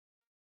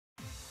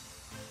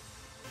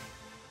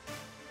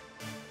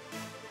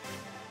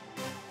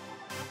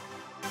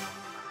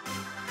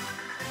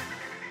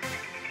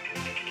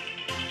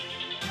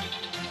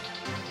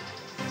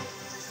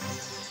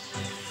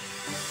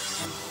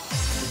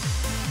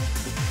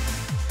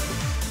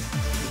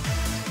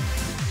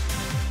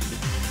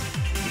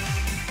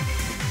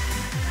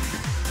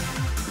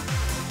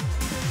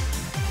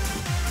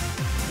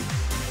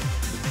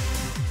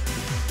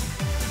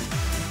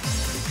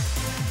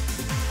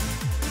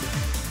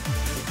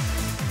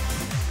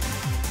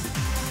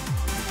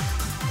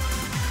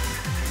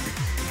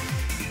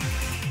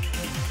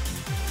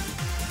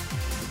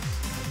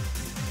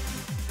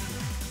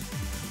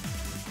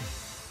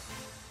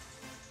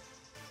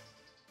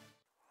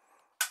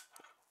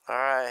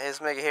Alright, hey, it's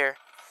Mega here.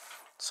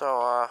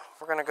 So,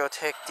 we're gonna go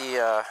take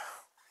the,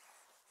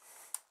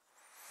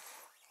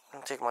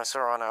 take my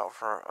Sauron out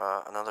for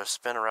another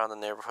spin around the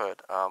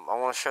neighborhood. I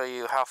want to show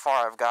you how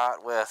far I've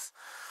got with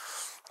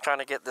trying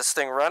to get this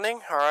thing running.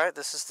 Alright,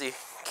 this is the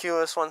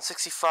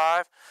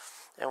QS165,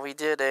 and we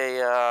did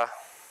a,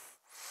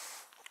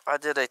 I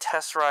did a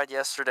test ride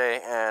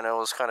yesterday, and I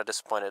was kind of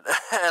disappointed,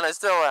 and I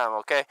still am,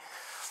 okay?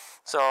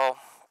 So,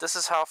 this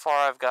is how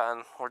far I've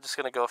gotten. We're just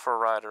gonna go for a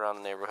ride around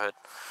the neighborhood.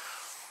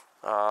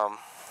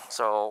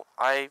 So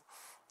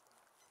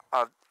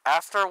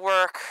after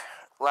work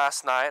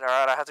last night,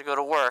 alright, I had to go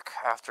to work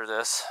after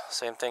this.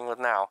 Same thing with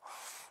now.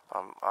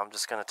 I'm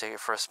just going to take it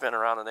for a spin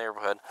around the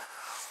neighborhood.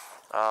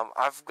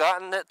 I've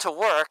gotten it to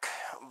work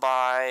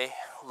by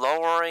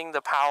lowering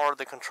the power of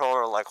the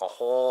controller like a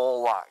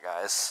whole lot,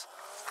 guys.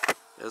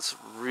 It's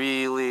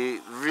really,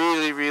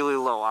 really, really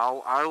low.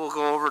 I will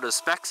go over the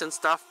specs and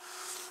stuff.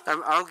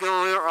 I'll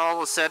go over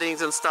all the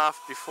settings and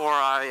stuff before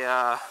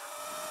I'll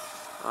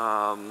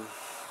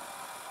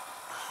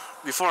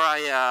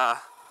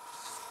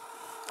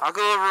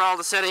go over all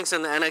the settings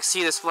in the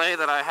NXT display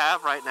that I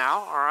have right now,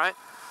 alright?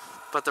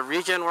 But the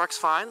regen works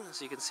fine,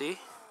 as you can see.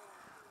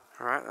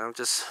 Alright, I'm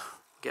just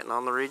getting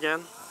on the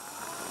regen.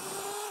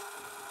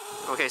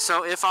 Okay,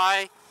 so if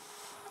I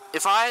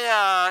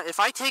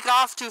take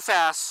off too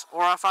fast,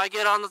 or if I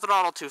get on the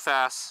throttle too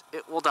fast,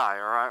 it will die,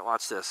 alright?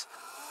 Watch this.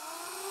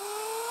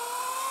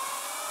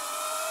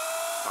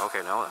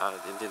 Okay, no, I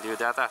didn't do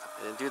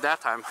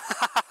that time.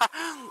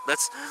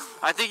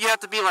 I think you have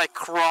to be like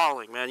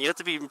crawling, man. You have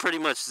to be pretty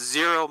much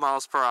 0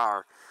 miles per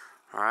hour.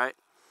 Alright?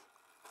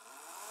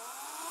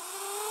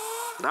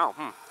 No,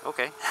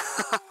 okay.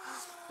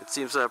 It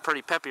seems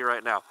pretty peppy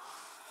right now.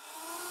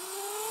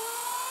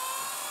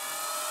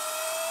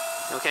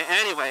 Okay,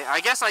 anyway,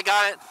 I guess I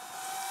got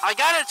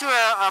it to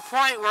a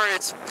point where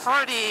it's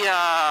pretty,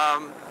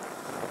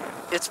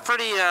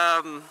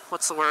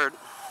 what's the word?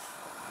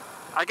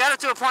 I got it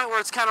to a point where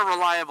it's kind of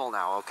reliable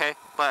now, okay?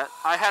 But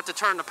I had to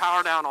turn the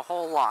power down a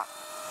whole lot.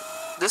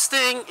 This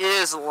thing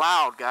is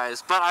loud,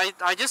 guys, but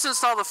I just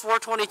installed the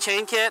 420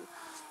 chain kit,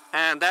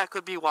 and that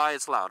could be why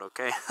it's loud,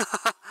 okay?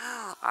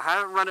 I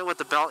haven't run it with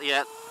the belt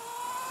yet.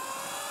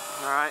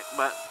 Alright,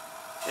 but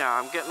yeah,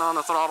 I'm getting on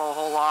the throttle a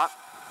whole lot.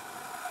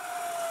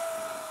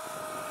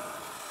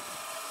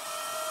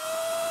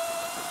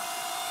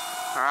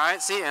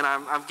 Alright, see, and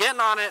I'm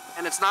getting on it,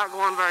 and it's not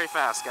going very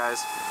fast,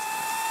 guys.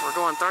 We're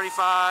going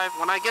 35.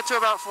 When I get to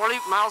about 40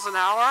 miles an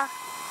hour,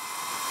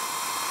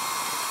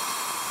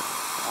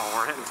 oh,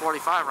 we're hitting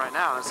 45 right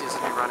now. That seems to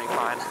be running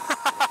fine.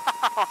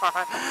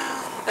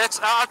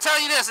 I'll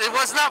tell you this, it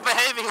was not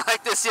behaving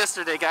like this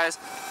yesterday, guys.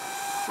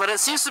 But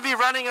it seems to be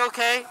running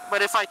okay.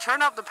 But if I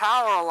turn up the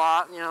power a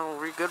lot, you know,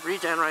 good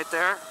regen right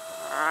there.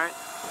 Alright.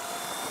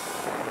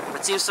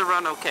 It seems to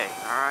run okay.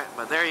 Alright,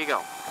 but there you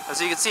go. As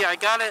you can see, I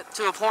got it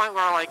to a point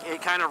where like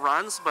it kind of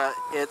runs, but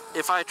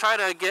if I try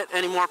to get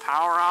any more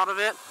power out of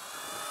it,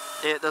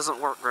 it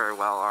doesn't work very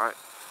well, alright?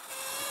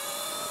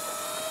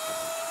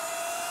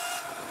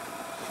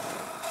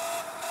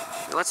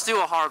 Let's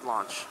do a hard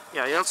launch.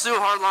 Yeah, let's do a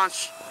hard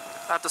launch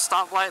at the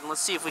stoplight, and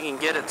let's see if we can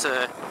get it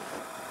to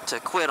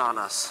quit on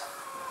us.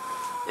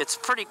 It's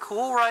pretty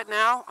cool right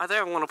now. I think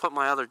I'm going to put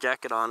my other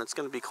jacket on. It's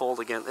going to be cold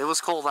again. It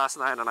was cold last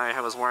night, and I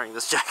was wearing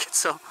this jacket,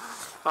 so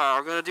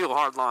we're going to do a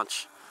hard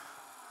launch.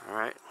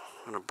 Alright,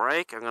 I'm going to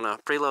brake, I'm going to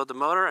preload the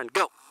motor, and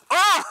go!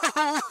 Oh!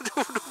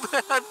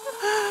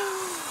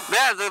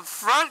 Man, the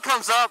front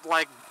comes up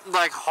like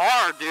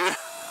hard, dude.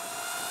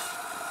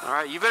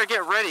 Alright, you better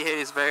get ready,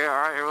 Hades Bay.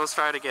 Alright, here, let's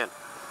try it again.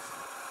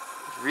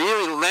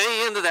 Really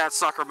lay into that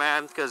sucker,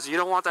 man, because you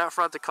don't want that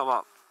front to come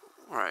up.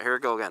 Alright, here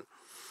we go again.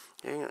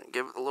 You're going to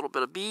give it a little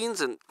bit of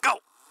beans, and go!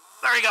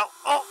 There you go!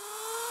 Oh!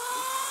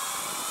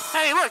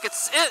 Hey, look,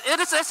 it's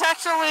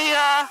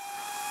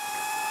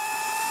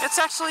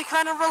actually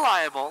kind of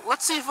reliable.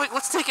 Let's see if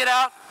let's take it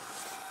out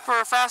for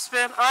a fast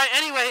spin. Alright,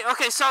 anyway,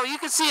 okay, so you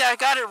can see I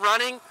got it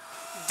running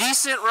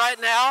decent right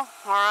now,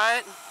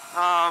 alright?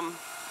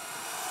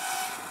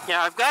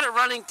 Yeah, I've got it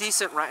running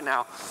decent right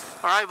now,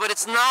 alright, but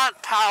it's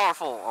not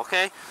powerful,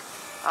 okay?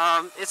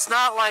 It's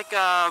not like,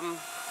 yeah,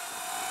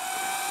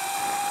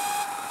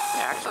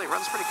 actually it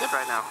runs pretty good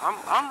right now.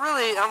 I'm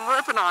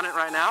ripping on it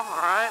right now,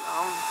 alright?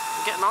 I'm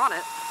getting on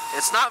it.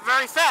 It's not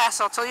very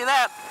fast, I'll tell you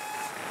that.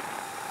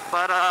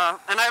 But,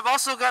 and I've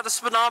also got the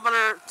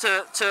speedometer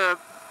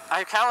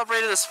I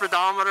calibrated the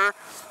speedometer,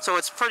 so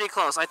it's pretty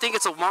close. I think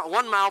it's 1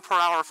 mile per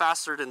hour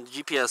faster than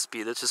GPS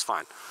speed, which is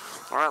fine.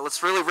 Alright,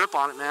 let's really rip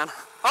on it, man.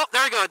 Oh,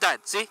 there we go, it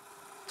died. See?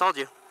 Told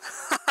you.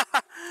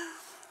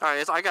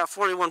 Alright, I got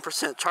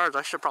 41% charge.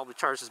 I should probably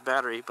charge this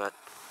battery, but...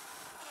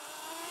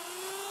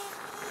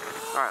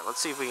 Alright, let's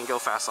see if we can go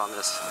fast on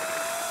this.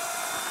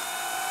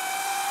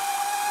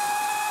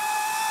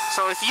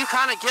 So if you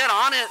kind of get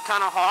on it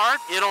kind of hard,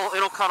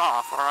 it'll cut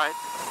off. All right.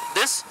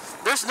 There's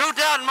no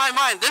doubt in my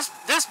mind. This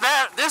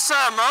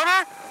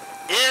motor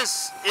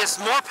is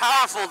more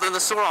powerful than the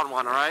Sauron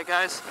one. All right,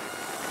 guys.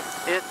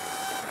 It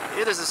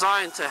is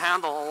designed to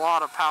handle a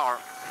lot of power.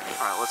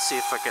 All right. Let's see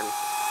if I can.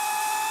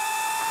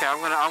 Okay,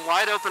 I'm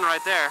wide open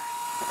right there.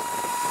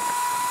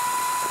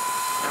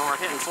 And we're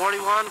hitting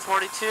 41,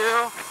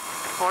 42,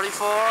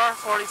 44,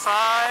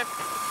 45,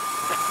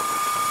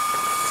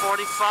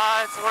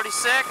 45,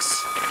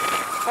 46,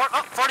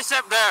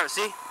 47, there,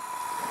 see?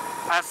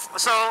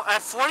 So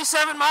at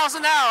 47 miles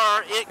an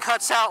hour, it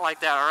cuts out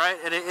like that, all right?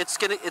 And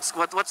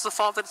what's the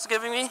fault that it's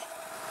giving me?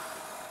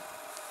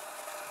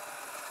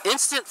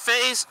 Instant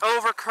phase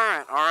over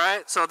current, all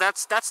right? So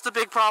that's the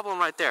big problem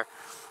right there.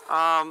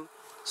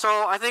 So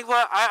I think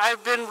what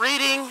I've been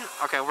reading,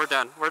 okay, we're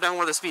done. We're done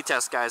with the speed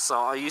test, guys.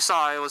 So you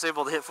saw I was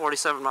able to hit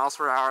 47 miles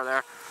per hour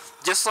there,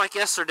 just like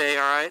yesterday,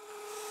 all right?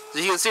 So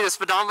you can see the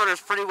speedometer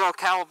is pretty well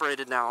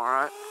calibrated now, all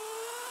right?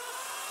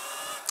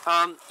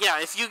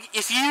 Yeah, if you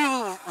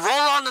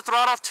roll on the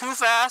throttle too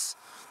fast,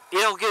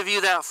 it'll give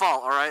you that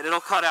fault, all right? It'll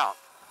cut out,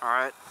 all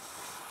right?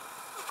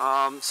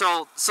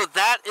 So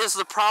that is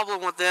the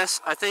problem with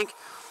this. I think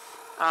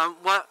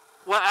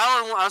what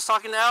Alan, I was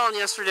talking to Alan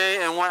yesterday,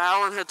 and what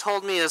Alan had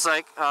told me is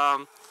like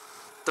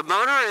the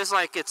motor is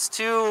like this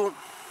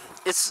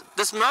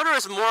motor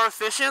is more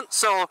efficient.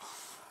 So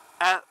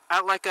at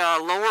like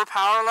lower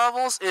power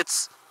levels,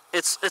 it's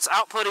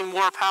outputting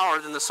more power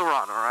than the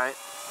Sur-Ron, all right?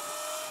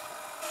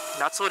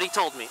 That's what he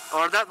told me,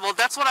 or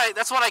that's what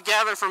I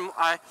gathered from.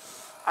 I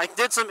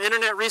did some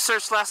internet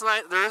research last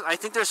night. I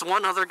think there's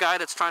one other guy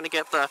that's trying to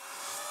get the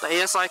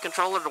ASI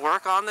controller to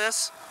work on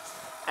this,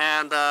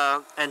 and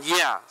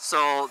yeah,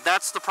 so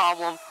that's the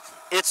problem.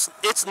 It's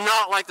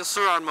not like the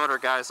Sur-Ron motor,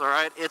 guys. All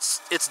right,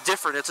 it's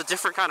different. It's a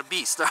different kind of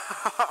beast. All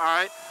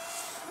right,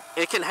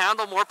 it can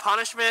handle more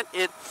punishment.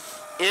 It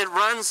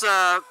runs.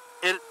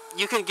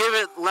 You can give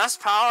it less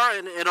power,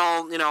 and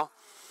it'll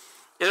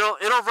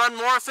run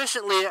more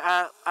efficiently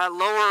at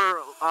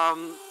lower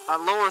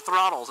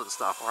throttles and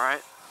stuff. All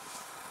right.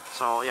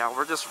 So yeah,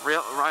 we're just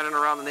riding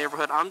around the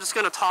neighborhood. I'm just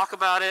gonna talk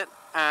about it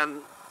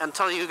and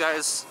tell you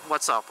guys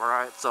what's up. All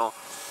right. So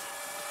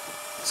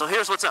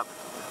here's what's up.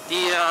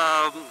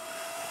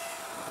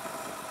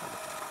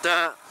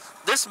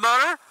 This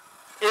motor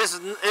is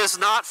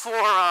not for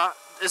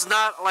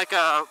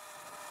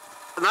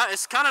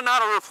it's kind of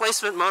not a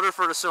replacement motor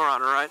for the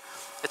Sur-Ron. All right.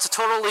 It's a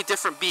totally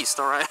different beast.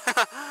 All right.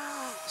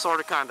 Sort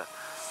of, kind of.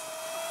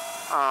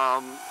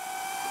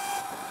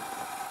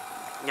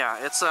 Yeah,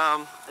 it's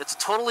a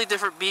totally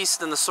different beast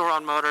than the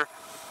Sur-Ron motor.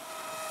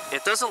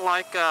 It doesn't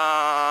like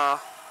oh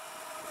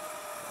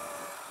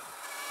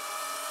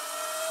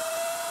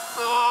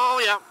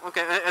yeah,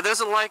 okay. It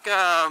doesn't like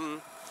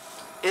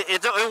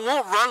it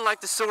won't run like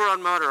the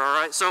Sur-Ron motor. All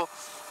right. So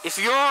if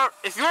you're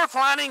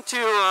planning to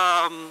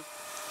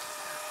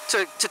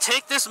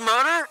take this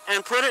motor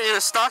and put it in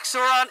a stock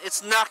Sur-Ron,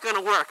 it's not going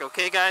to work.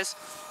 Okay, guys.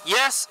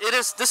 Yes, it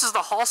is. This is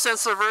the Hall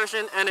sensor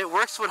version, and it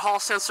works with Hall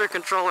sensor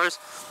controllers.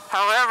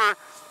 However,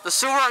 the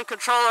Sur-Ron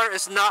controller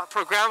is not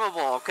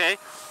programmable. Okay,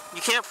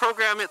 you can't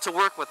program it to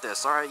work with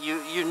this. All right,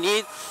 you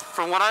need,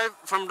 from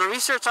the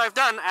research I've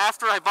done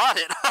after I bought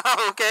it.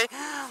 Okay,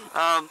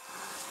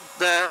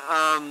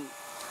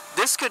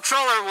 this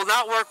controller will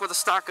not work with a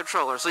stock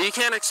controller, so you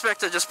can't expect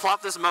to just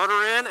plop this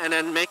motor in and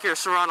then make your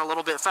Sur-Ron a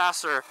little bit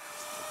faster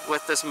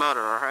with this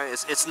motor. All right,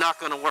 it's not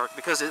going to work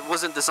because it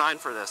wasn't designed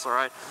for this. All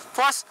right.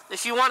 Plus,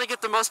 if you want to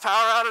get the most power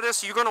out of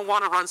this, you're going to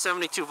want to run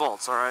 72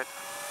 volts. All right.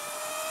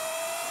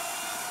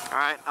 All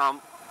right.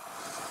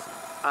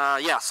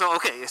 Yeah. So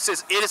okay, it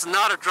is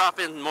not a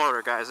drop-in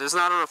motor, guys. It's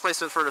not a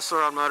replacement for the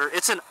Sur-Ron motor.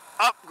 It's an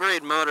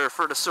upgrade motor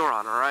for the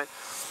Sur-Ron. All right.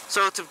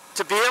 So to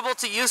be able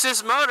to use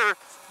this motor,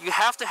 you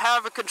have to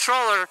have a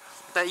controller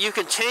that you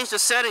can change the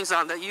settings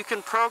on, that you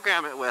can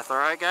program it with. All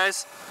right,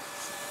 guys.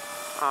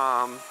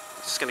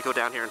 Just gonna go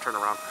down here and turn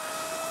around.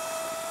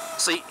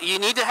 So you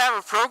need to have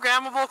a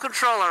programmable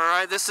controller, all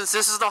right? This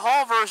is the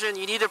Hall version.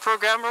 You need a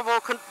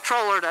programmable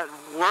controller that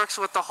works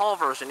with the Hall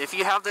version. If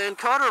you have the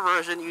encoder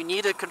version, you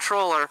need a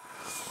controller.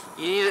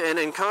 You need an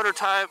encoder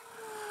type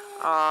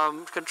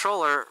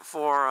controller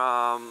for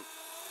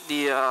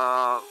the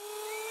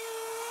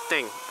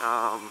thing.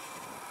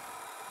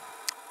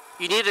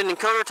 You need an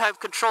encoder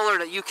type controller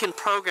that you can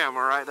program,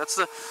 all right? That's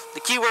the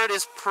keyword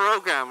is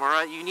program, all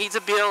right? You need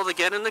to be able to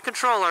get in the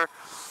controller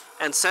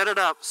and set it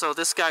up so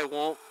this guy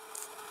will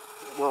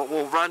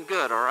run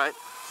good, all right?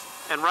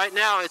 And right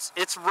now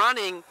it's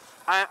running.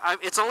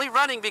 It's only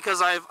running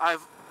because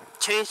I've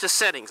changed the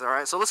settings, all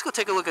right? So let's go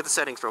take a look at the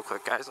settings real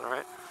quick, guys, all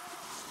right?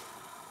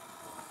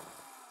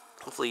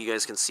 Hopefully you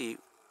guys can see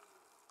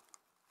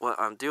what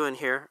I'm doing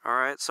here, all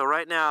right? So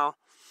right now,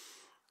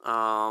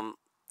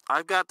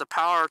 I've got the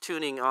power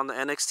tuning on the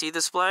NXT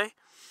display.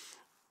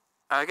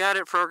 I got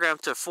it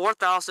programmed to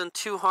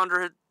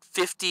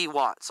 4,250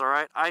 watts, all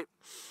right?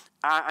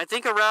 I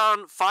think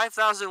around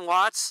 5,000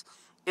 watts,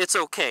 it's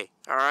okay.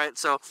 All right.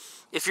 So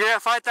if you're at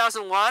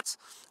 5,000 watts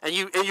and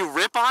you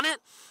rip on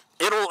it,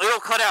 it'll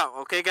cut out.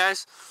 Okay,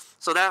 guys.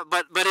 So that,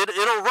 but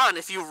it'll run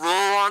if you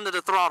roll onto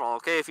the throttle.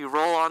 Okay, if you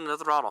roll onto the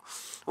throttle.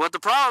 What the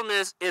problem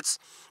is, it's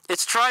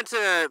trying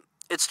to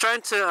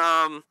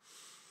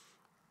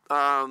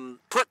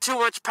put too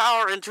much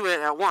power into it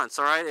at once,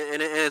 all right?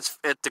 And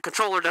the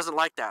controller doesn't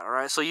like that, all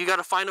right? So you got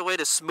to find a way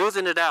to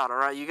smoothen it out, all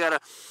right? You got to,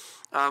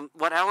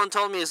 what Alan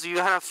told me is you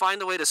got to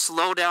find a way to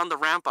slow down the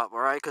ramp up, all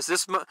right? Because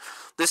this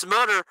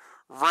motor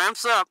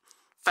ramps up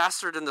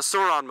faster than the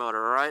Sauron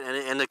motor, all right?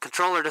 And the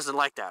controller doesn't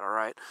like that, all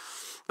right?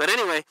 But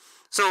anyway,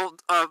 so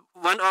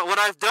what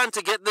I've done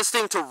to get this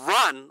thing to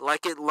run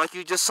like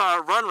you just saw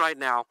it run right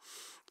now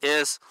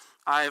is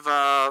I've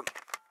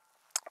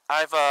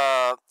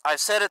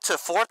set it to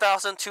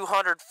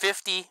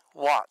 4,250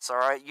 watts, all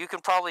right? You can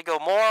probably go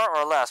more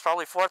or less,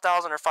 probably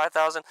 4,000 or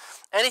 5,000.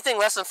 Anything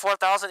less than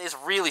 4,000 is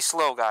really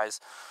slow, guys.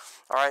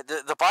 All right,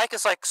 the bike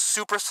is like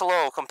super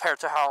slow compared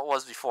to how it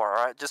was before,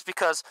 all right? Just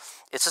because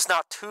it's just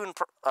not tuned,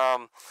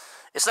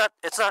 it's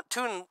not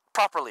tuned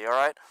properly, all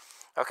right?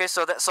 Okay,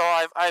 so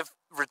I've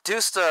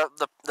reduced the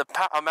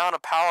amount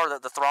of power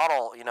that the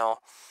throttle, you know,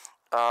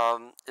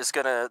 is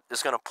gonna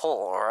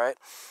pull, all right?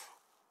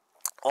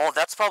 Oh,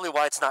 that's probably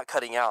why it's not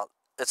cutting out.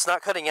 It's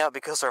not cutting out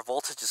because our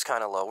voltage is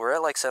kind of low. We're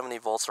at like 70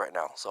 volts right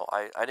now, so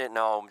I didn't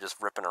know I'm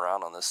just ripping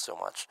around on this so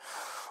much.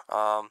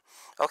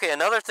 Okay,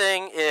 another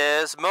thing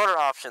is motor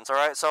options, all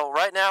right? So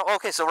right now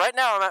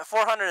I'm at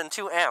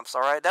 402 amps,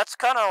 all right? That's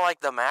kind of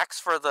like the max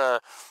for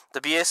the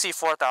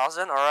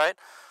BAC4000, all right?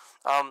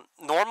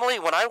 Normally,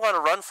 when I want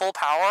to run full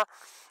power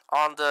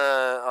on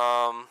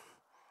the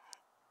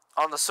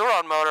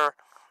Sauron motor,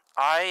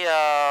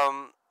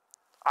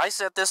 I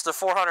set this to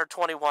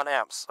 421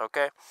 amps,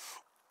 okay?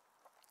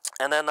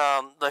 And then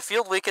the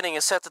field weakening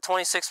is set to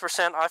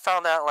 26%. I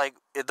found that, like,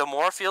 the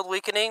more field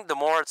weakening, the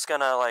more it's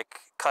going to, like,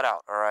 cut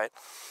out, all right?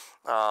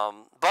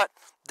 But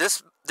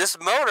this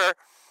motor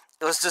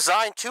was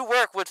designed to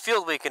work with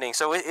field weakening,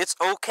 so it's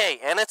okay.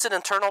 And it's an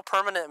internal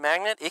permanent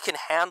magnet. It can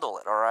handle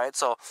it, all right?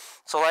 So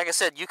like I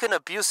said, you can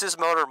abuse this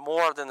motor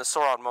more than the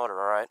Sauron motor,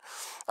 all right?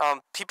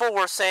 People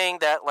were saying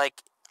that,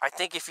 like, I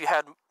think if you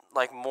had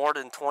like more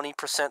than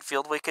 20%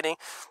 field weakening,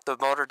 the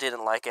motor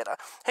didn't like it.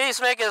 Hey,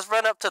 Smeg has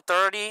run up to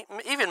 30,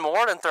 even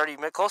more than 30,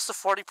 close to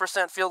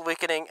 40% field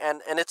weakening,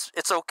 and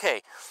it's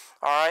okay.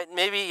 All right,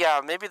 maybe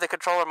the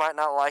controller might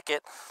not like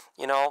it,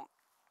 you know.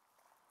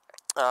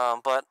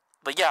 But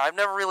yeah, I've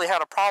never really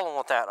had a problem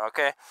with that.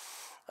 Okay,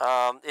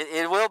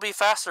 it will be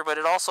faster, but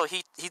it also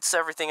heats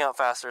everything up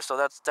faster. So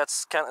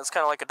it's kind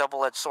of like a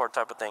double-edged sword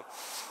type of thing.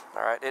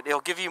 All right,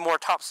 it'll give you more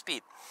top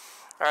speed.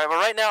 All right, but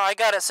right now I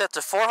got it set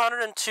to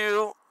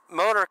 402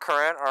 motor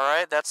current, all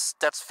right, I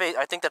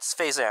think that's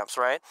phase amps,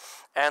 right?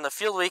 And the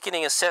field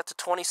weakening is set to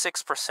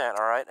 26%,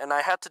 all right? And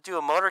I had to do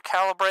a motor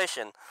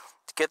calibration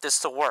to get this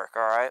to work,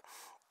 all right?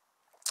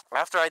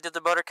 After I did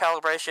the motor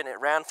calibration, it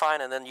ran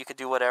fine, and then you could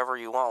do whatever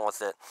you want with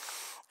it.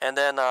 And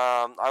then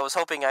I was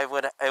hoping it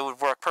would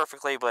work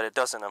perfectly, but it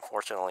doesn't,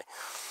 unfortunately.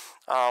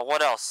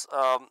 What else?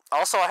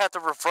 Also, I had to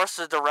reverse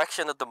the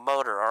direction of the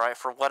motor, all right?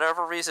 For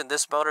whatever reason,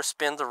 this motor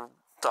spins the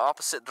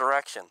opposite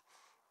direction.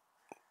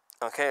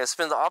 Okay, it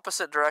spins the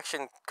opposite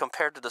direction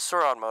compared to the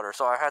Sauron motor,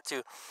 so I had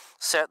to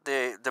set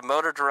the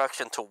motor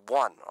direction to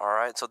 1, all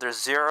right? So there's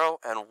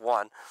 0 and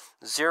 1.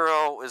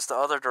 0 is the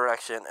other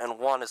direction, and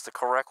 1 is the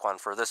correct one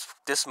for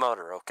this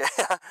motor, okay?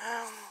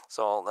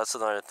 So that's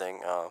another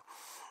thing.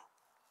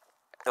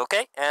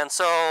 Okay, and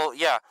so,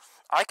 yeah,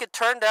 I could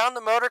turn down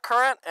the motor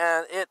current,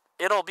 and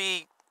it'll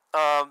be,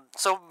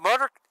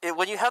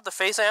 when you have the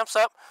phase amps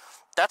up,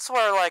 that's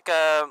where, like,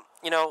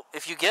 you know,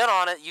 if you get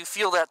on it, you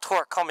feel that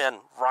torque come in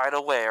right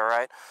away, all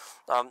right?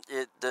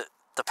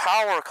 The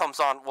power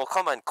will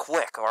come in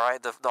quick, all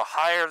right? The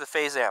higher the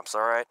phase amps,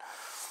 all right?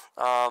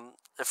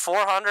 The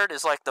 400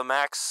 is like the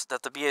max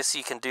that the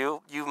BAC can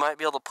do. You might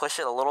be able to push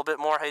it a little bit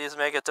more. Hades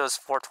Mega does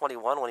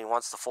 421 when he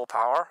wants the full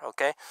power,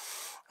 okay?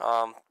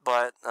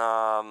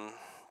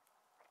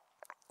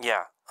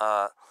 Yeah.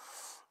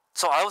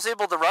 So I was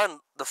able to run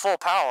the full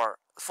power,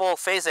 full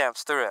phase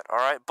amps through it, all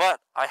right? But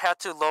I had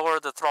to lower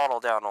the throttle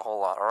down a whole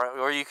lot, all right?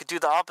 Or you could do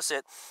the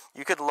opposite.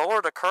 You could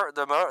lower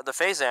the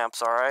phase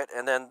amps, all right?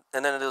 And then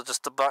it'll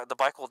just the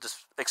bike will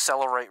just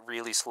accelerate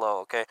really slow,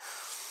 okay?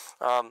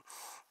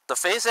 The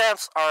phase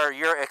amps are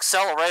your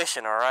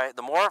acceleration, all right?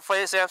 The more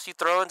phase amps you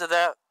throw into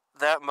that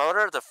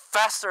motor, the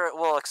faster it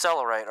will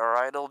accelerate, all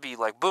right? It'll be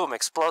like boom,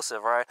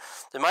 explosive, all right?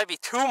 There might be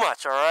too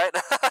much, all right?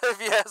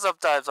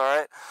 Sometimes,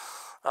 all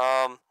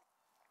right?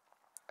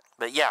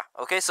 But yeah,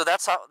 okay, so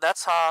that's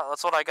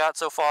what I got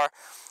so far.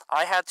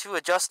 I had to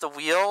adjust the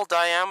wheel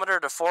diameter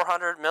to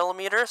 400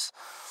 millimeters.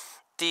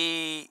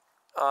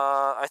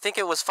 I think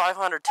it was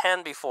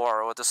 510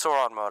 before with the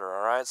Sauron motor,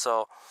 all right?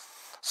 So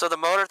the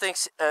motor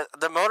thinks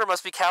the motor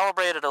must be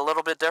calibrated a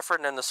little bit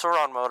different than the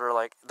Sauron motor,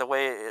 like the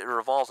way it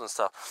revolves and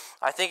stuff.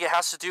 I think it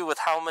has to do with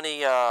how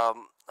many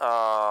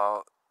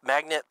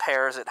magnet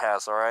pairs it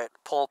has, all right?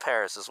 Pole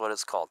pairs is what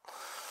it's called.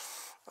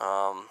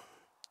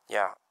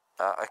 Yeah.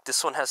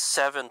 This one has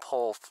 7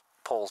 pole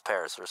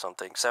pairs or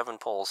something. 7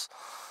 poles.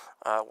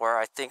 Where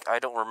I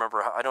don't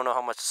know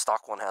how much the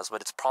stock one has,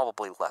 but it's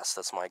probably less.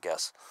 That's my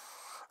guess.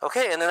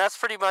 Okay, and then that's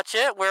pretty much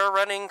it. We're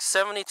running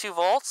 72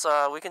 volts.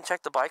 We can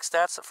check the bike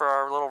stats for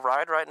our little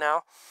ride right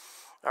now.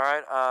 All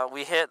right,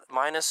 we hit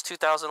minus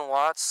 2,000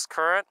 watts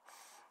current.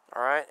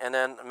 All right, and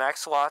then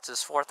max watts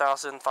is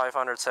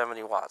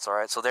 4,570 watts. All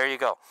right, so there you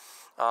go.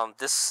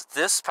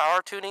 This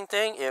power tuning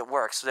thing, it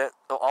works.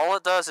 All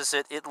it does is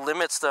it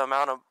limits the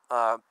amount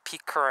of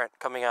peak current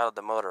coming out of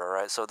the motor. All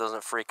right, so it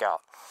doesn't freak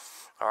out.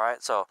 All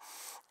right, so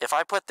if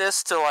I put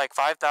this to like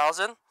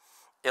 5,000,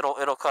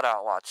 it'll cut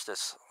out. Watch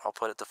this. I'll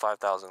put it to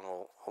 5,000.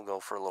 We'll go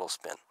for a little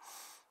spin.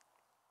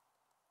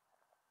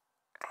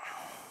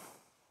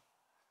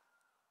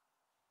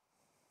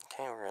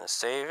 Okay, we're gonna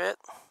save it.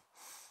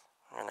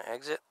 We're gonna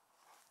exit.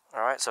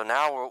 All right, so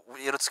now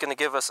it's gonna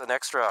give us an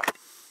extra.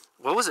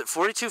 What was it?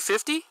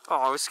 4250?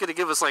 Oh, it's gonna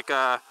give us like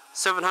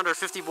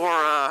 750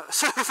 more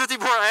 750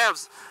 more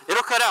amps.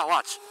 It'll cut out.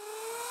 Watch.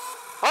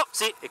 Oh,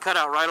 see, it cut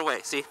out right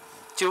away. See,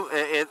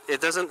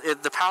 it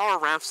doesn't. The power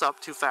ramps up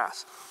too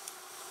fast,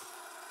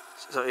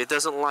 so it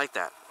doesn't like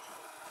that.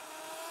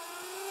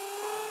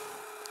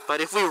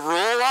 But if we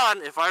roll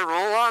on, if I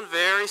roll on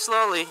very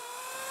slowly.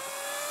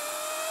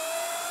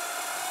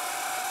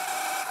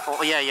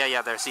 Oh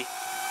yeah. There, see,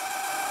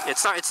 it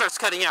starts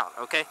cutting out.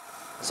 Okay,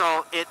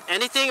 so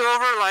anything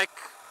over like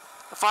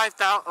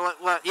 5,000,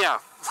 yeah,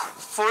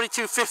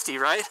 4250,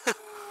 right?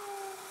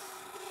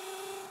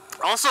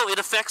 Also, it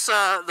affects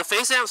the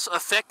phase amps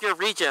affect your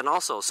regen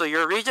also. So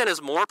your regen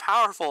is more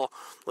powerful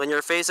when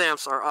your phase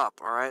amps are up.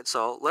 All right,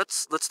 so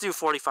let's do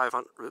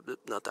 4,500.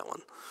 Not that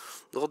one.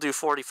 We'll do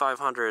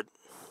 4,500.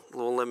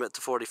 We'll limit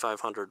to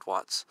 4,500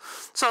 watts.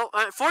 So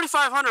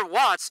 4,500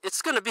 watts,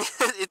 it's gonna be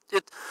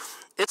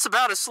it's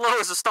about as slow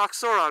as a stock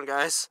Sauron,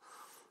 guys.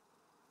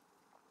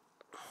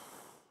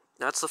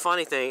 That's the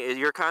funny thing.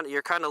 You're kind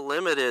of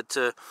limited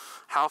to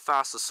how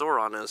fast the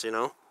Sauron is, you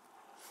know.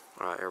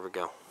 All right, here we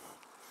go.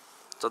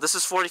 So this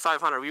is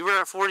 4,500. We were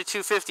at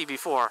 4,250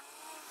 before.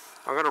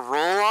 I'm gonna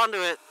roll onto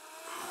it.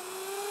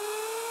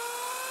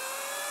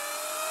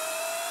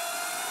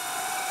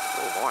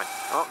 Oh boy.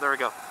 Oh, there we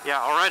go.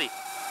 Yeah, already.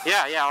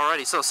 Yeah,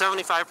 already. So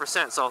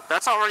 75%. So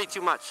that's already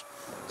too much.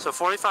 So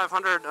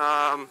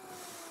 4,500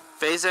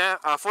 phase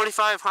amp,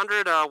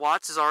 4,500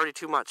 watts is already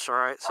too much. All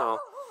right.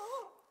 So,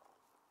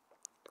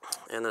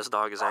 and this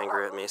dog is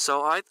angry at me.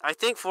 So I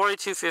think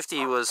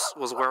 4,250 was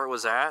where it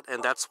was at,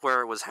 and that's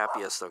where it was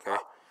happiest. Okay.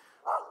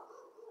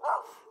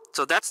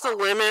 So that's the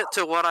limit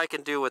to what I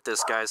can do with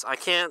this, guys. I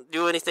can't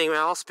do anything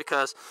else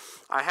because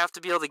I have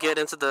to be able to get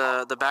into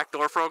the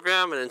backdoor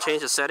program and then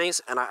change the settings.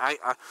 And I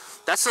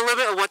that's the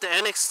limit of what the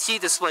NXT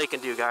display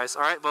can do, guys.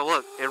 All right, but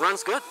look, it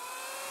runs good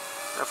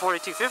at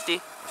 4,250.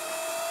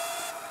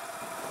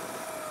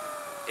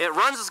 It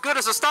runs as good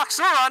as a stock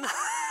Sauron.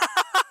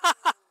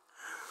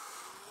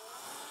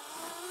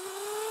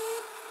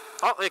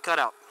 Oh, it cut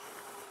out.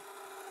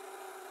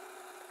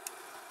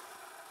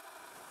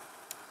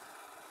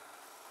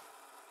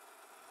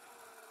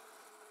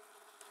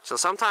 So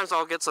sometimes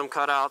I'll get some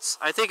cutouts.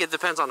 I think it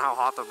depends on how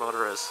hot the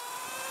motor is.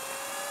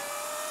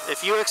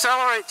 If you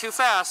accelerate too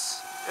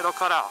fast, it'll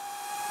cut out.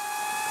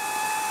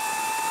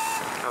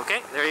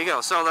 Okay, there you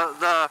go. So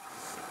the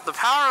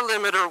power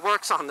limiter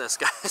works on this,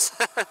 guys.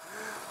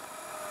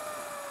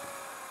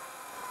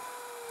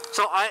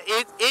 So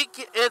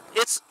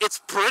it's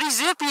pretty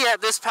zippy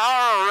at this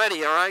power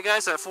already. All right,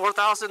 guys, at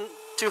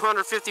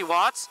 4,250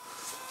 watts.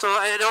 So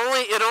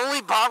it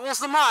only boggles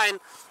the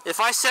mind if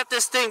I set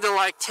this thing to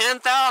like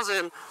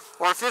 10,000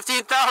 or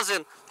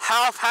 15,000,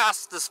 how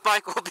fast the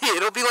spike will be.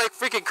 It'll be like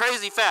freaking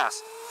crazy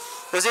fast,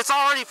 because it's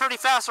already pretty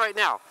fast right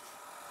now.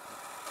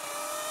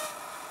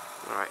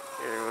 All right,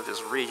 here, we'll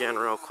just regen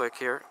real quick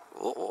here.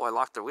 Oh, I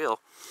locked the wheel.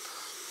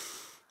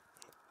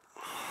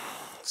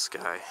 This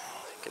guy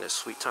taking his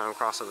sweet time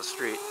crossing the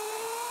street.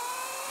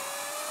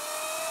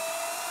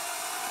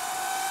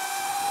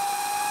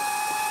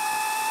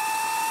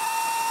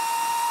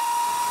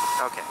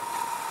 Okay.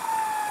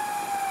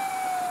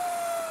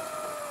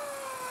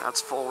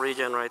 That's full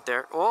regen right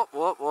there.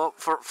 Oh.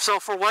 So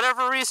for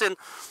whatever reason,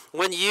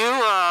 when you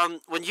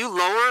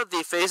lower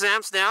the phase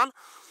amps down,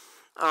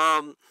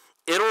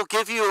 it'll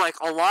give you like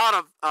a lot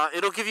of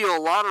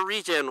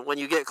regen when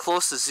you get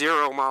close to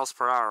 0 miles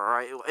per hour.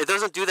 Right? It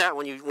doesn't do that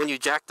when you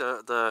jack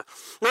the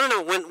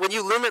when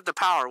you limit the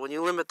power. When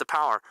you limit the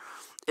power,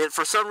 it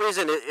for some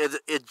reason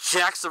it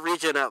jacks the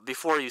regen up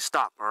before you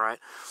stop. All right.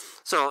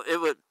 So it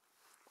would.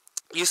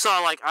 You saw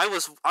like I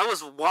was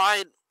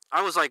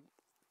like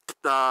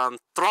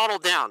throttle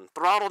down,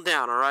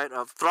 all right,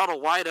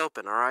 throttle wide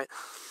open, all right,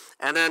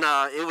 and then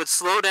it would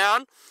slow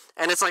down,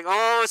 and it's like,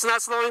 oh, it's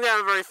not slowing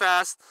down very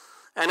fast,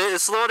 and it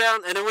slow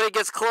down, and then when it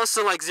gets close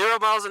to like 0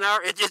 miles an hour,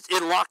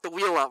 it locked the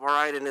wheel up, all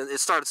right, and it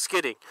started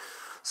skidding.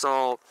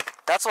 So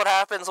that's what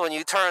happens when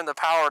you turn the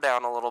power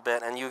down a little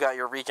bit and you got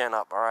your regen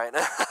up, all right.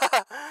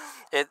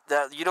 You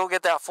don't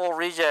get that full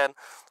regen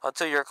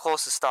until you're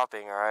close to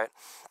stopping, all right.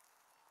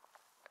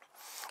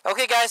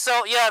 Okay, guys.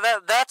 So yeah,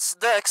 that's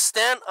the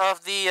extent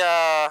of the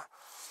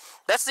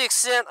the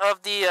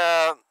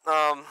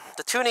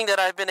tuning that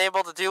I've been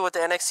able to do with the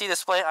NXT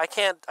display. I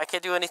can't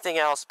do anything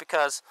else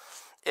because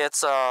it's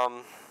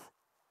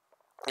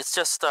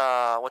just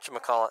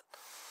whatchamacallit.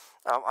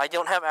 I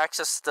don't have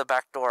access to the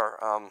back door.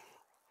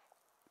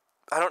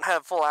 I don't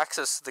have full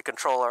access to the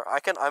controller.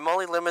 I'm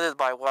only limited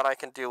by what I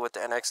can do with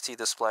the NXT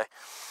display.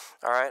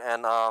 All right,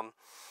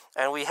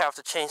 and we have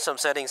to change some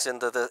settings in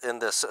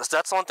this. So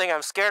that's one thing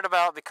I'm scared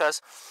about,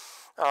 because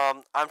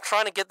I'm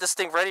trying to get this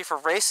thing ready for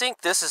racing.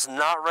 This is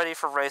not ready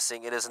for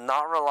racing. It is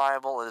not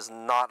reliable. It is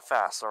not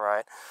fast. All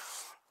right.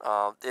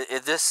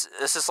 This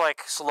is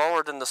like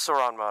slower than the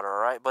Suron motor.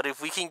 All right. But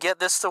if we can get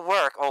this to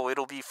work, oh,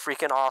 it'll be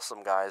freaking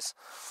awesome, guys.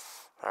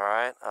 All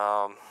right.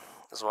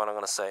 Is what I'm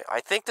gonna say. I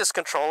think this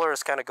controller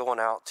is kind of going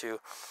out too.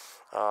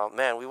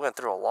 Man, we went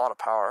through a lot of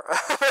power.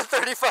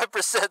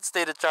 35%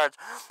 state of charge.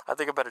 I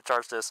think I better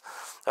charge this.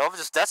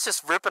 That's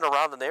just ripping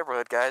around the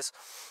neighborhood, guys.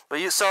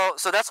 But so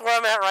that's where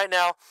I'm at right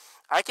now.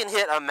 I can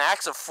hit a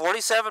max of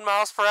 47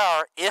 miles per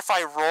hour if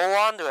I roll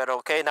onto it,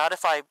 okay? Not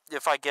if I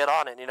get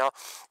on it, you know.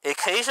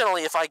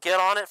 Occasionally, if I get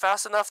on it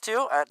fast enough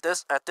too, at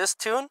this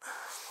tune,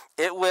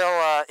 it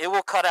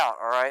will cut out,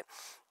 all right?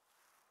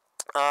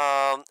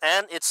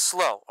 And it's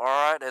slow, all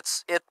right?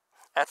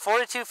 At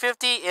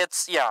 4250,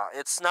 it's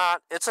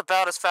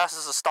about as fast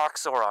as a stock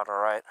Suron, all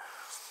right?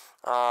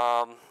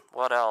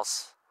 What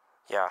else?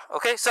 Yeah.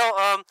 Okay,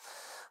 so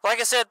like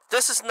I said,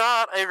 this is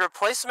not a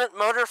replacement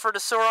motor for the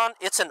Suron.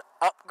 It's an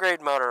upgrade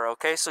motor,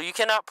 okay? So you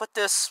cannot put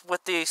this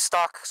with the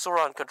stock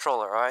Suron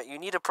controller, all right? You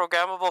need a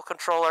programmable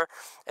controller,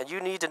 and you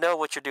need to know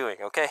what you're doing,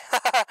 okay?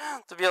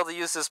 To be able to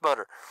use this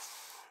motor.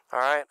 All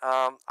right,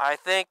 I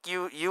think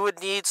you would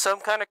need some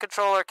kind of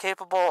controller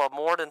capable of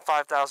more than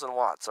 5,000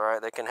 watts, all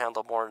right? They can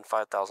handle more than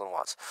 5,000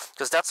 watts,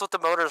 because that's what the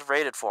motor is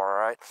rated for, all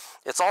right?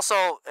 It's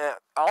also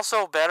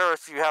better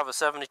if you have a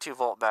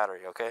 72-volt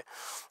battery, okay?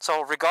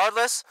 So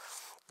regardless,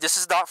 this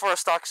is not for a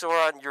stock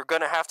Suron. You're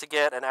going to have to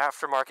get an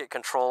aftermarket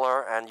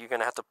controller, and you're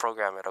going to have to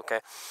program it, okay?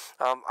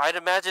 I'd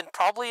imagine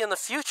probably in the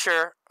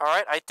future, all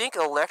right, I think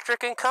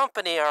Electric &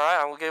 Company, all right,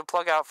 I'm going to give a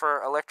plug out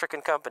for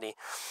Electric & Company.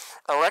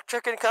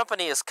 Electric &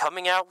 Company is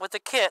coming out with a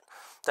kit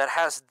that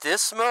has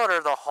this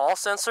motor, the Hall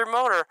sensor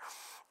motor,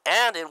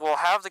 and it will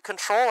have the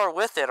controller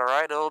with it, all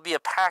right? It will be a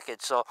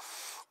package. So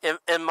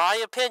in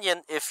my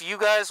opinion, if you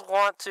guys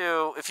want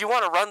to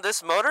run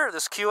this motor,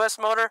 this QS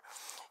motor,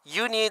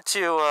 you need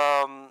to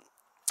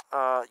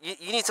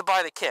you need to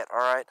buy the kit, all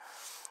right?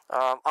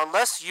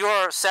 Unless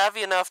you're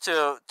savvy enough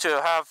to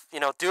have,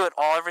 do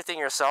everything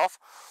yourself,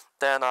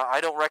 then I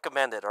don't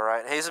recommend it, all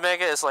right? Haze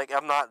Omega is like,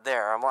 I'm not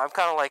there. I'm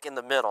kind of like in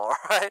the middle, all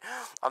right?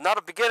 I'm not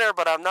a beginner,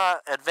 but I'm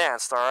not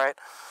advanced, all right?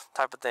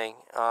 Type of thing.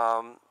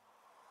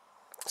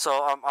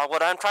 So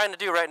what I'm trying to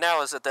do right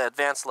now is at the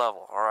advanced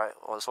level, all right?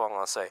 That's what I'm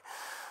going to say.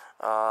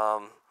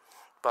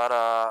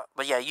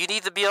 But yeah, you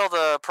need to be able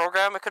to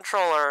program a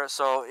controller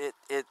so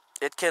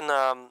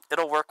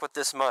it'll work with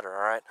this motor,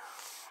 all right?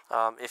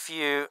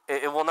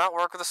 It will not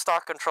work with a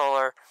stock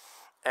controller,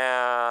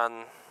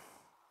 and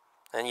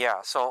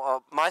yeah.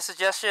 So my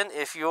suggestion,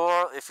 if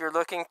you're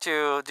looking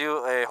to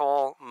do a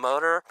whole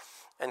motor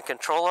and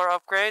controller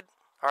upgrade,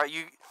 all right,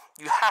 you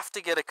have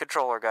to get a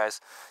controller, guys.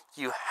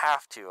 You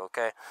have to,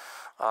 okay?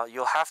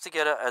 You'll have to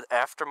get an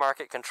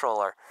aftermarket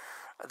controller.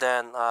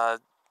 Then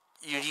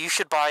you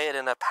should buy it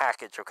in a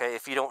package, okay?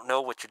 If you don't know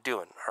what you're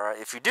doing, all right?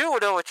 If you do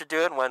know what you're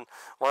doing,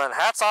 well,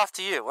 hats off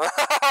to you,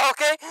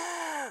 okay?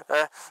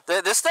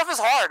 This stuff is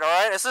hard, all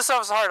right? This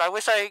stuff is hard. I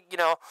wish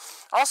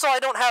also I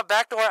don't have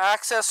backdoor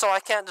access, so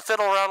I can't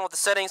fiddle around with the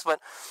settings, but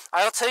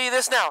I'll tell you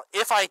this now.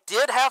 If I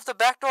did have the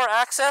backdoor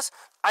access,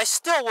 I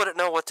still wouldn't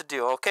know what to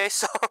do, okay?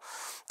 So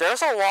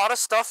there's a lot of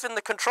stuff in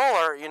the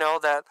controller,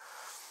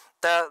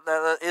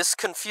 that is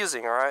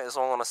confusing, all right, is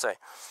all I want to say.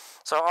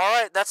 So, all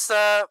right, that's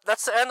the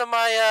end of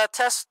my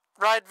test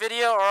ride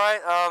video. All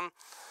right,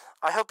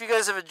 I hope you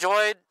guys have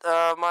enjoyed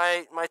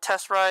my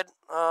test ride.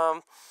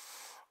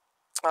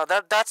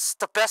 That's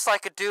the best I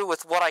could do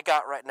with what I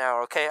got right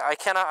now. Okay, I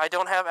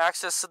don't have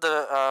access to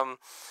the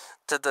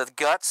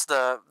guts,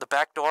 the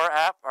backdoor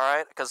app. All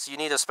right, because you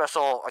need a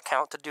special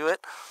account to do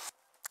it.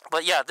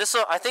 But yeah,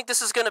 I think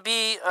this is going to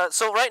be.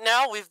 So right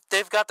now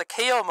they've got the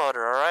KO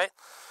motor. All right.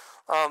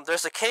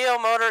 There's a KO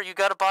motor. You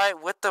got to buy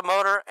it with the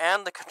motor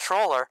and the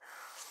controller.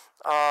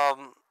 So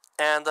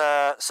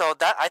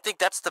I think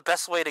that's the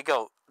best way to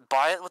go.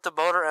 Buy it with the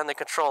motor and the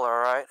controller,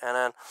 all right? And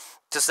then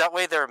just that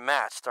way they're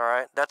matched, all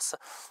right? That's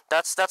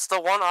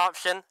the one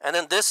option. And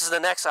then this is the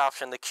next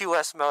option, the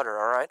QS motor,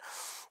 all right?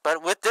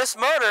 But with this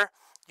motor,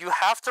 you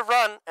have to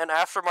run an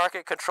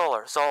aftermarket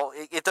controller. So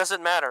it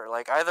doesn't matter.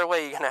 Like either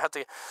way, you're going to have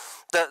to.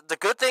 The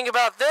good thing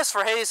about this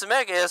for Haze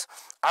Omega is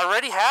I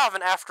already have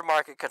an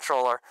aftermarket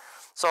controller.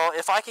 So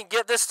if I can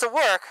get this to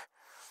work,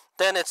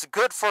 then it's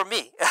good for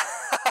me.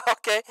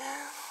 Okay.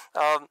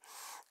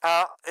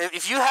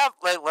 If you have,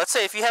 let's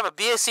say, if you have a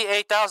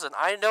BAC4000,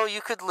 I know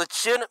you could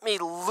legitimately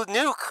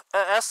nuke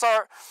a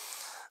SR.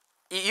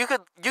 You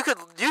could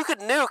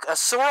nuke a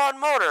Suron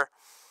motor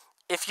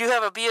if you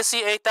have a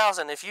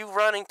BAC4000. If you're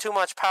running too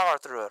much power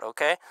through it,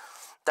 okay.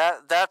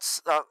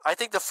 That's I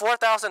think the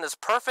 4000 is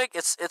perfect.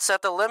 It's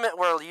at the limit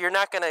where you're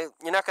not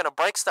gonna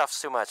break stuff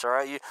too much. All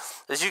right.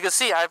 As you can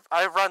see, I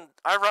run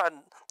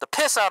the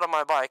piss out of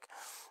my bike,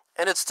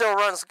 and it still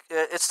runs.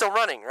 It's still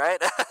running, right?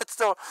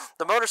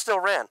 The motor still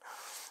ran.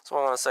 That's what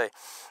I want to say.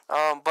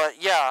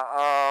 But yeah,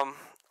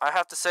 I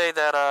have to say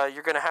that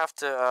you're gonna have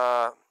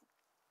to.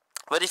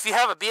 But if you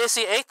have a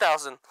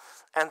BAC4000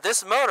 and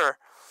this motor,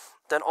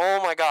 then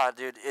oh my god,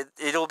 dude,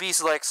 it'll be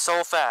like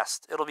so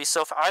fast. It'll be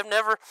so. I've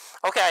never.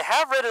 Okay, I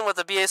have ridden with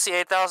the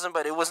BAC8000,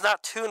 but it was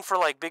not tuned for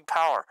like big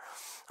power.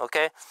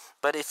 Okay,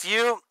 but if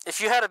you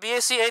had a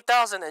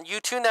BAC8000 and you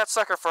tune that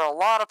sucker for a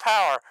lot of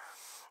power,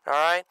 all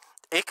right,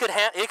 it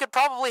could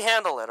probably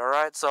handle it. All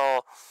right,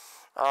 so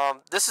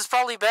this is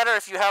probably better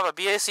if you have a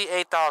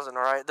BAC8000.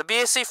 All right, the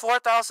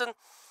BAC4000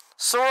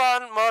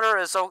 Sur-Ron motor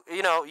is,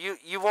 you know,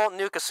 you won't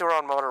nuke a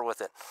Sur-Ron motor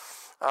with it,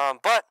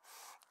 but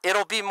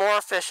it'll be more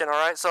efficient. All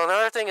right, so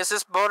another thing is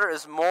this motor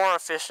is more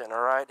efficient.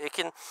 All right, it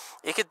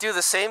could do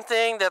the same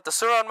thing that the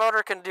Sur-Ron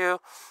motor can do,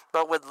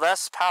 but with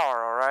less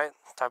power. All right,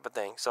 type of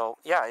thing. So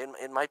yeah,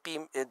 it might be,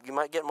 you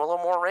might get a little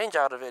more range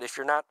out of it if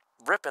you're not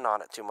ripping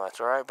on it too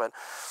much. All right, but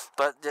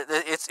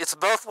it's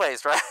both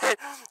ways, right?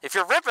 If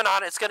you're ripping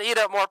on it, it's gonna eat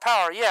up more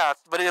power, yeah,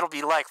 but it'll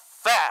be like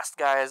fast,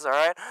 guys. All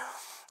right,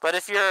 but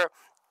if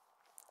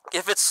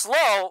it's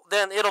slow,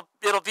 then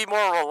it'll be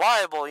more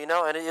reliable, you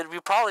know, and you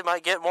probably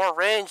might get more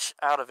range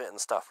out of it and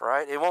stuff,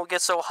 right? It won't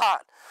get so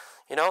hot,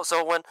 you know.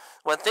 So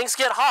when things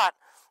get hot,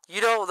 you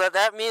know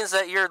that means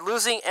that you're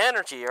losing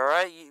energy, all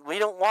right? We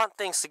don't want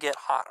things to get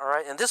hot, all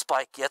right? And this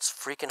bike gets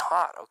freaking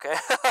hot, okay?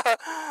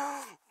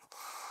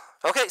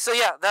 Okay, so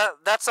yeah,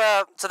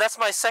 that's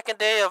my second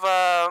day of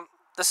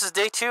this is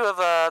day 2 of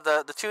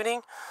the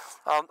tuning.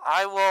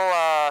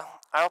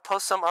 I'll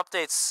post some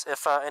updates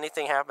if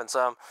anything happens.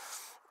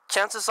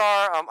 Chances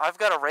are, I've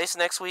got a race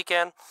next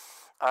weekend,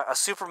 a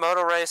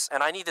supermoto race,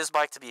 and I need this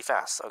bike to be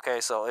fast.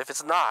 Okay, so if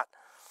it's not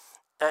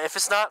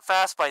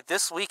fast by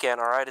this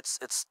weekend, all right,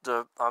 it's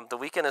the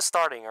weekend is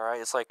starting. All right,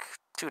 it's like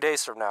 2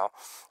 days from now.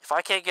 If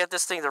I can't get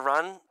this thing to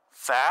run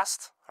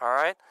fast, all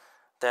right,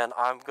 then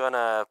I'm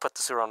gonna put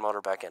the Sur-Ron motor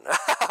back in.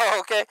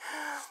 Okay,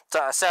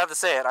 so, sad to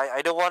say it,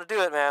 I don't want to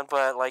do it, man,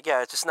 but like,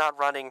 yeah, it's just not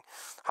running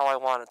how I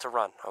want it to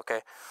run.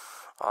 Okay.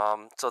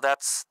 So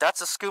that's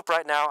a scoop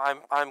right now.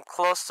 I'm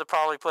close to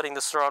probably putting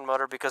the Sur-Ron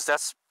motor because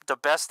that's the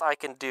best I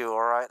can do.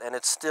 All right, and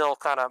it's still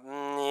kind of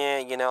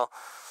you know.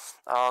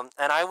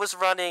 And I was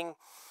running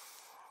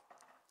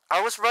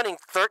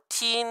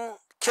 13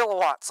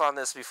 kilowatts on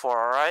this before.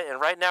 All right, and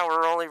right now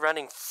we're only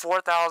running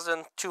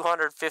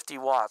 4,250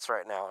 watts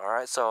right now. All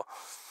right, so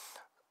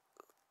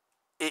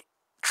it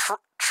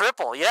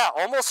triple, yeah,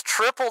 almost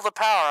triple the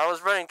power. I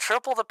was running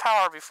triple the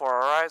power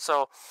before. All right,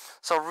 so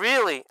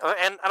really,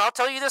 and I'll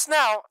tell you this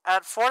now,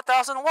 at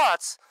 4,000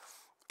 watts,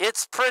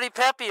 it's pretty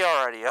peppy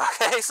already.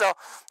 Okay, so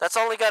that's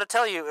only got to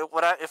tell you,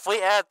 if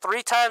we add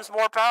 3 times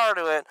more power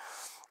to it,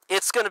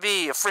 it's gonna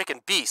be a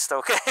freaking beast.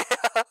 Okay.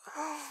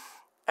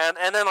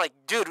 And then, like,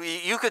 dude,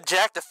 you could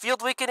jack the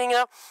field weakening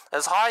up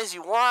as high as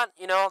you want.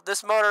 You know,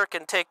 this motor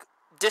can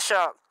dish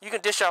out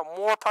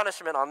more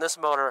punishment on this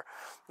motor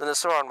than the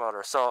Sur-Ron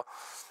motor. So,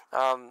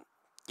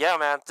 yeah,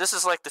 man, this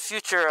is like the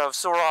future of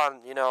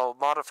Sur-Ron, you know,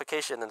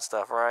 modification and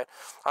stuff. All right,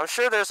 I'm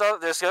sure there's a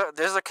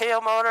KO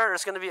motor.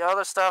 There's going to be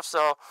other stuff.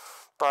 So,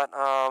 but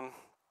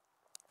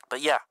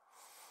yeah,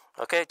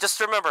 okay. Just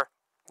remember,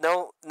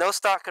 no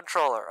stock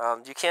controller.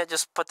 You can't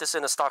just put this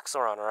in a stock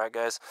Sur-Ron. All right,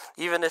 guys.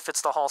 Even if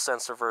it's the Hall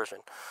sensor version.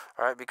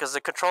 All right, because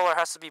the controller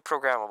has to be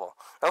programmable.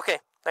 Okay.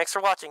 Thanks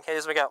for watching. Hey,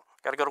 this is Miguel.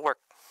 Got to go to work.